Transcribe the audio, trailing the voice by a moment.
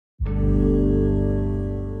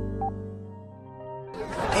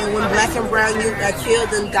black and brown youth that killed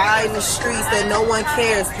and died in the streets that no one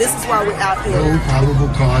cares. This is why we're out here. No probable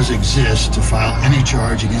cause exists to file any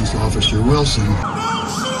charge against Officer Wilson.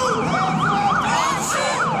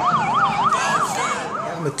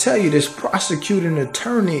 I'm gonna tell you, this prosecuting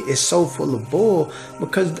attorney is so full of bull,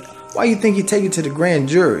 because why you think he take it to the grand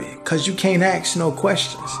jury? Because you can't ask no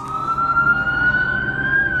questions.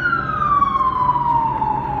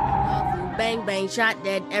 Bang, bang, shot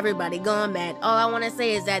dead, everybody gone mad. All I want to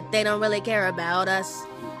say is that they don't really care about us.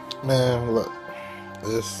 Man, look,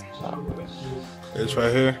 this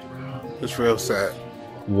right here, it's real sad.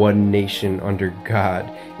 One nation under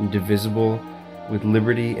God, indivisible, with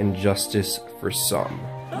liberty and justice for some.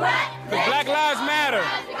 Black Lives Matter.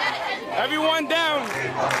 Everyone down.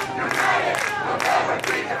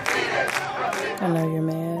 I know you're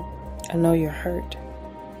mad. I know you're hurt.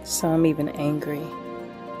 Some even angry.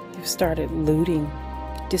 You've started looting,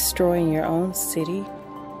 destroying your own city.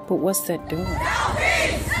 But what's that doing? No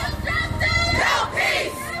peace! No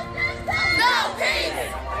peace! No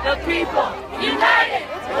peace! The people, united,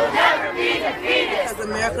 will never be defeated. Because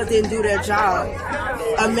America didn't do their job.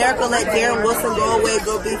 America let Darren Wilson go away,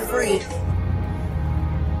 go be free.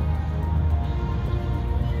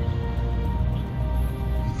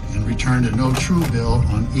 And returned a no true bill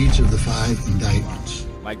on each of the 5 indictments.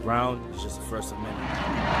 Mike Brown is just the First Amendment.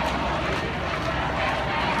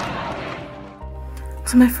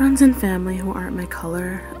 To my friends and family who aren't my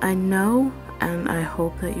color, I know and I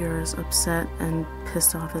hope that you're as upset and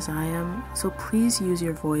pissed off as I am, so please use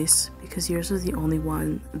your voice because yours is the only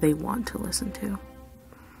one they want to listen to.